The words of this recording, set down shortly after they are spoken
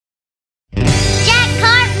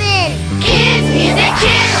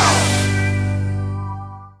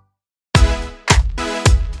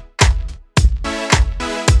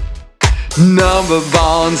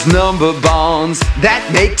number bonds that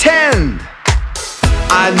make 10.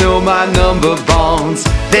 I know my number bonds,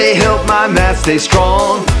 they help my math stay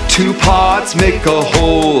strong. Two parts make a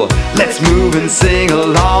whole, let's move and sing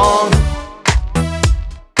along.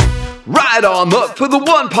 Right arm up for the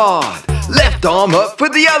one part, left arm up for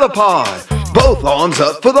the other part, both arms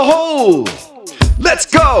up for the whole. Let's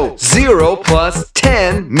go! 0 plus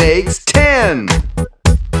 10 makes 10.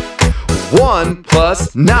 1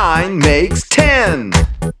 plus 9 makes 10.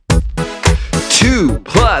 2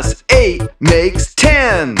 plus 8 makes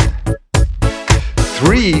 10.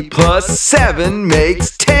 3 plus 7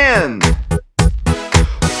 makes 10.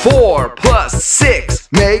 4 plus 6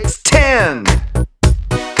 makes 10.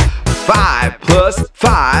 5 plus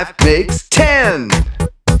 5 makes 10.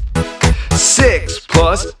 6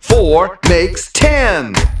 plus 4 makes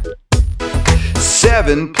 10.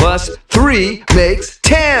 7 plus 3 makes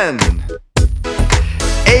 10.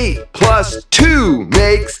 8 plus 2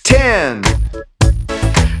 makes 10.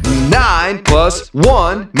 9 plus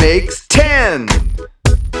 1 makes 10.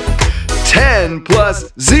 10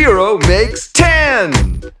 plus 0 makes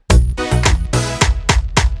 10.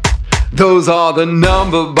 Those are the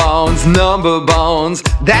number bonds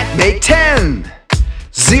that make 10.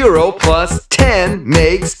 0 plus 10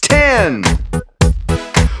 makes 10.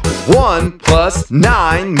 1 plus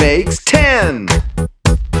 9 makes 10.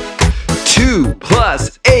 2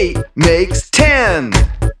 plus 8 makes 10.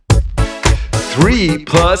 3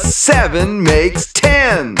 plus 7 makes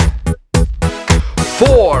 10.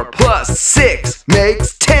 4 plus 6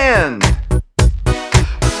 makes 10.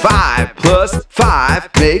 5 plus 5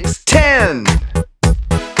 makes 10.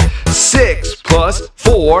 6 plus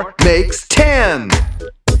 4 makes 10.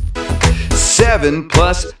 7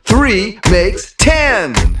 plus 3 makes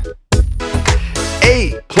 10.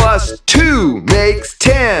 8 plus 2 makes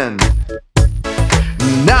 10.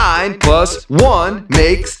 9 plus 1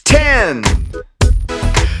 makes 10.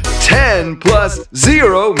 10 plus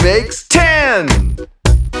 0 makes 10.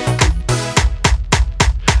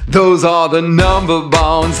 Those are the number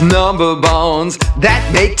bonds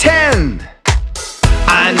that make 10.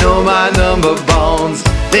 I know my number bonds,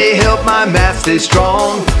 they help my math stay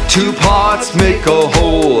strong. Two parts make a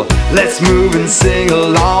whole, let's move and sing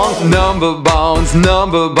along. Number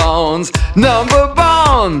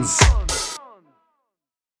bonds.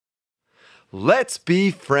 Let's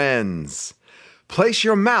be friends. Place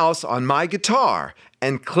your mouse on my guitar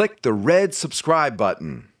and click the red subscribe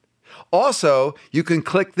button. Also, you can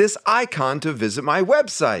click this icon to visit my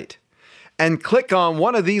website. And click on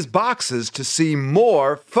one of these boxes to see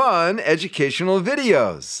more fun educational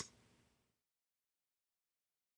videos.